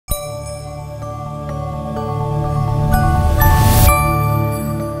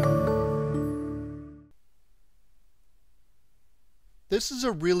This is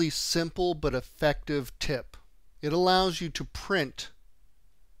a really simple but effective tip. It allows you to print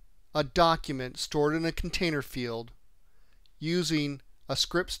a document stored in a container field using a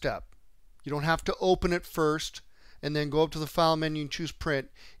script step. You don't have to open it first and then go up to the file menu and choose print.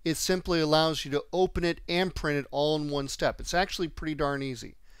 It simply allows you to open it and print it all in one step. It's actually pretty darn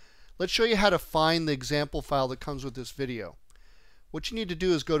easy. Let's show you how to find the example file that comes with this video. What you need to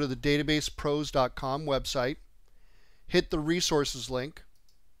do is go to the databasepros.com website, hit the resources link,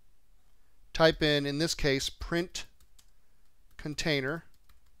 type in this case, print container,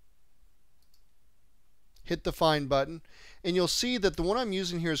 hit the find button, and you'll see that the one I'm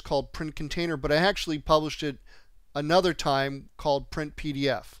using here is called print container, but I actually published it another time called print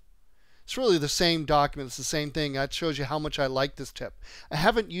PDF. It's really the same document, it's the same thing. That shows you how much I like this tip. I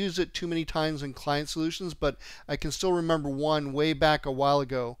haven't used it too many times in client solutions, but I can still remember one way back a while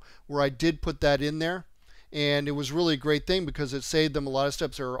ago where I did put that in there. And it was really a great thing because it saved them a lot of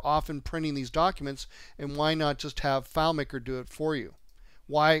steps. They're often printing these documents, and why not just have FileMaker do it for you?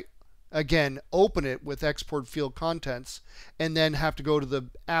 Why, again, open it with export field contents and then have to go to the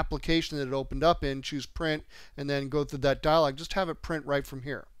application that it opened up in, choose print, and then go through that dialog. Just have it print right from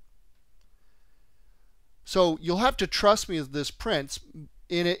here. So you'll have to trust me as this prints.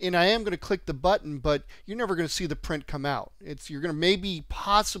 And I am going to click the button, but you're never going to see the print come out. You're going to maybe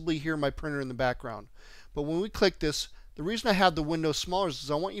possibly hear my printer in the background. But when we click this, the reason I have the window smaller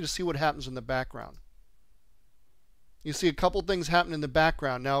is I want you to see what happens in the background. You see a couple things happen in the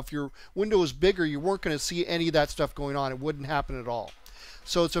background. Now, if your window was bigger, you weren't going to see any of that stuff going on. It wouldn't happen at all.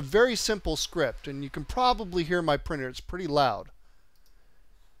 So it's a very simple script, and you can probably hear my printer. It's pretty loud.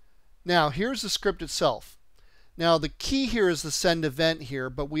 Now, here's the script itself. Now, the key here is the send event here,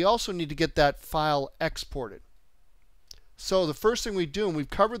 but we also need to get that file exported. So the first thing we do, and we've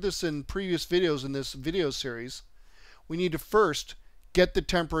covered this in previous videos in this video series, we need to first get the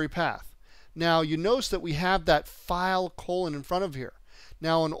temporary path. Now you notice that we have that file colon in front of here.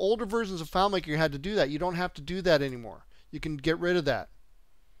 Now in older versions of FileMaker you had to do that. You don't have to do that anymore. You can get rid of that.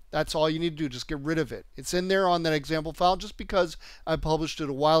 That's all you need to do, just get rid of it. It's in there on that example file just because I published it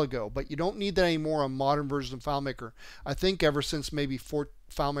a while ago, but you don't need that anymore on modern versions of FileMaker. I think ever since maybe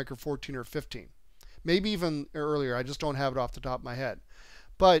FileMaker 14 or 15. Maybe even earlier, I just don't have it off the top of my head.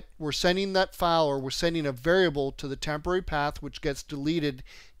 But we're sending that file, or we're sending a variable to the temporary path, which gets deleted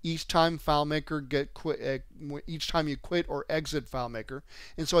each time FileMaker each time you quit or exit FileMaker.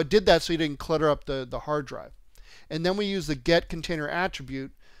 And so I did that so you didn't clutter up the hard drive. And then we use the get container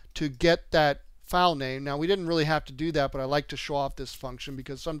attribute to get that file name. Now we didn't really have to do that, but I like to show off this function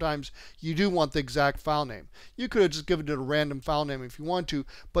because sometimes you do want the exact file name. You could have just given it a random file name if you want to,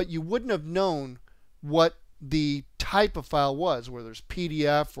 but you wouldn't have known what the type of file was, whether it's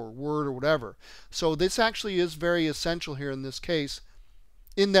PDF or Word or whatever. So this actually is very essential here in this case,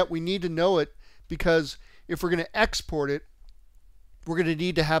 in that we need to know it, because if we're going to export it, we're going to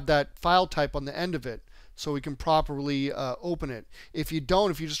need to have that file type on the end of it so we can properly open it. If you don't,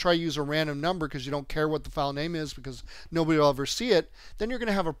 if you just try to use a random number because you don't care what the file name is because nobody will ever see it, then you're going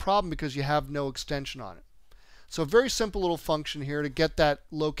to have a problem because you have no extension on it. So a very simple little function here to get that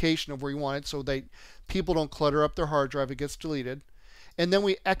location of where you want it so that people don't clutter up their hard drive, it gets deleted. And then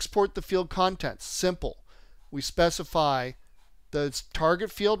we export the field contents. Simple. We specify the target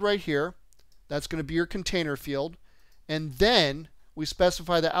field right here. That's going to be your container field. And then we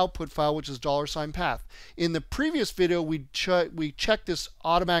specify the output file, which is $path. In the previous video, we checked this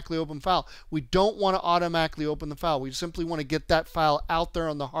automatically open file. We don't want to automatically open the file. We simply want to get that file out there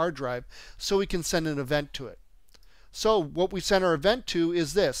on the hard drive so we can send an event to it. So what we send our event to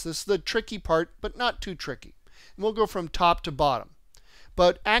is this. This is the tricky part, but not too tricky. And we'll go from top to bottom.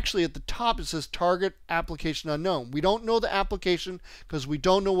 But actually at the top it says target application unknown. We don't know the application because we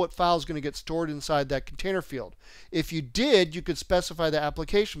don't know what file is going to get stored inside that container field. If you did, you could specify the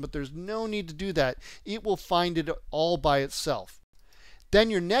application, but there's no need to do that. It will find it all by itself. Then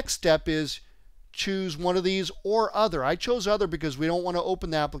your next step is choose one of these or other. I chose other because we don't want to open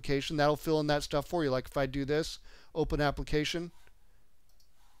the application. That'll fill in that stuff for you. Like if I do this, open application,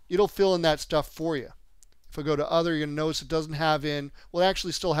 it'll fill in that stuff for you. If I go to other, you're going to notice it doesn't have in, well, it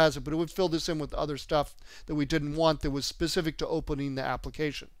actually still has it, but it would fill this in with other stuff that we didn't want that was specific to opening the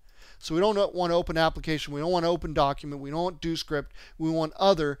application. So we don't want to open application, we don't want to open document, we don't want do script, we want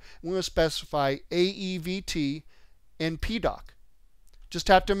other, we want to specify AEVT and PDoc. Just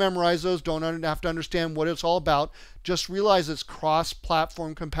have to memorize those, don't have to understand what it's all about. Just realize it's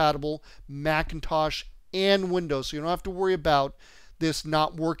cross-platform compatible, Macintosh and Windows, so you don't have to worry about this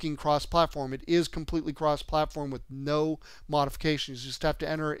not working cross-platform. It is completely cross-platform with no modifications. You just have to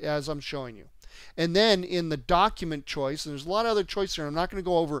enter it as I'm showing you. And then in the document choice, and there's a lot of other choices here, I'm not going to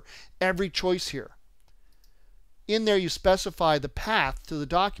go over every choice here. In there you specify the path to the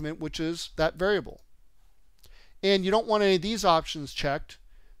document, which is that variable. And you don't want any of these options checked.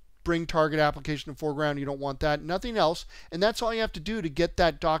 Bring target application to foreground, you don't want that, nothing else. And that's all you have to do to get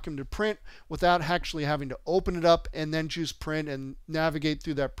that document to print without actually having to open it up and then choose print and navigate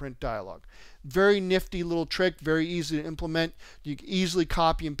through that print dialog. Very nifty little trick, very easy to implement. You can easily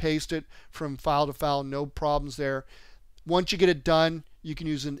copy and paste it from file to file, no problems there. Once you get it done, you can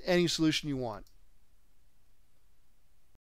use any solution you want.